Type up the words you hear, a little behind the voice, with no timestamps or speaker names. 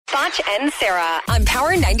Foch and Sarah on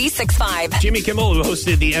Power 96.5. Jimmy Kimmel, who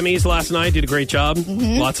hosted the Emmys last night, did a great job.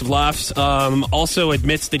 Lots of laughs. Also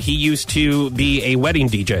admits that he used to be a wedding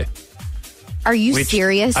DJ. Are you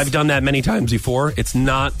serious? I've done that many times before. It's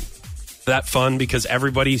not that fun because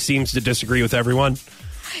everybody seems to disagree with everyone.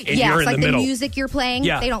 And yeah, you're it's in like the middle. music you're playing.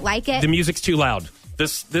 Yeah. They don't like it. The music's too loud.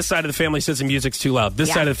 This side of the family says the music's too loud.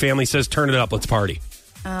 This side of the family says turn it up, let's party.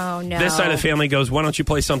 Oh, no. This side of the family goes, why don't you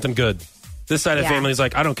play something good? This side of the family is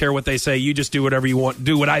like, I don't care what they say. You just do whatever you want.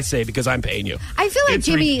 Do what I say because I'm paying you. I feel like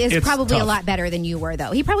Jimmy is probably tough. a lot better than you were,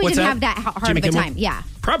 though. He probably What's didn't that? have that hard Jimmy of a Kimmel? time. Yeah.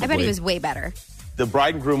 Probably. I bet he was way better. The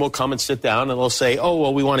bride and groom will come and sit down and they'll say, oh,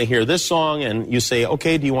 well, we want to hear this song. And you say,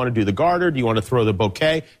 okay, do you want to do the garter? Do you want to throw the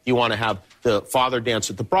bouquet? Do you want to have the father dance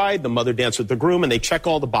with the bride, the mother dance with the groom? And they check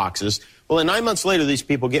all the boxes. Well, then 9 months later, these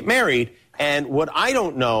people get married. And what I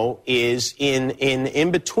don't know is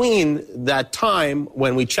in between that time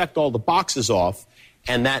when we checked all the boxes off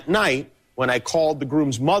and that night when I called the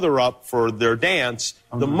groom's mother up for their dance,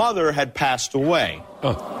 the mother had passed away.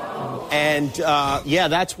 Oh. And, yeah,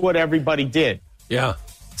 that's what everybody did. Yeah.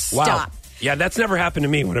 Wow. Stop. Yeah, that's never happened to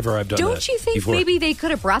me whenever I've done that. Don't you think before. maybe they could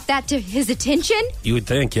have brought that to his attention? You would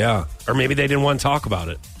think, yeah. Or maybe they didn't want to talk about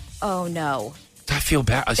it. Oh, no. I feel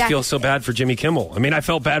bad. I feel so bad for Jimmy Kimmel. I mean, I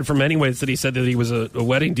felt bad for him anyways that he said that he was a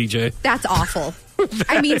wedding DJ. That's awful.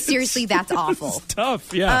 I mean, seriously, that's awful. It's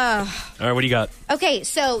tough, yeah. All right, what do you got? Okay,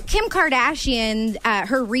 so Kim Kardashian,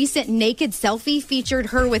 her recent naked selfie featured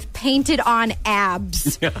her with painted on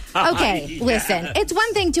abs. Okay, listen, it's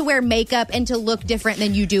one thing to wear makeup and to look different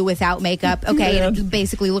than you do without makeup, okay, and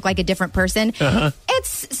basically look like a different person.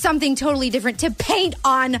 It's something totally different to paint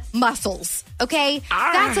on muscles, okay?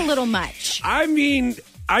 That's a little much. I mean,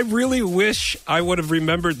 I really wish I would have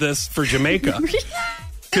remembered this for Jamaica.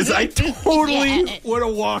 Because I totally would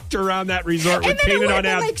have walked around that resort with painted on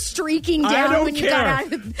abs. Like streaking down when you got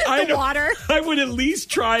out of the water. I would at least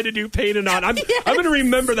try to do painted on. I'm going to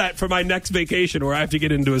remember that for my next vacation where I have to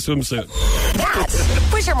get into a swimsuit.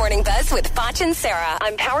 That was your morning buzz with Foch and Sarah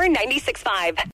on Power 96.5.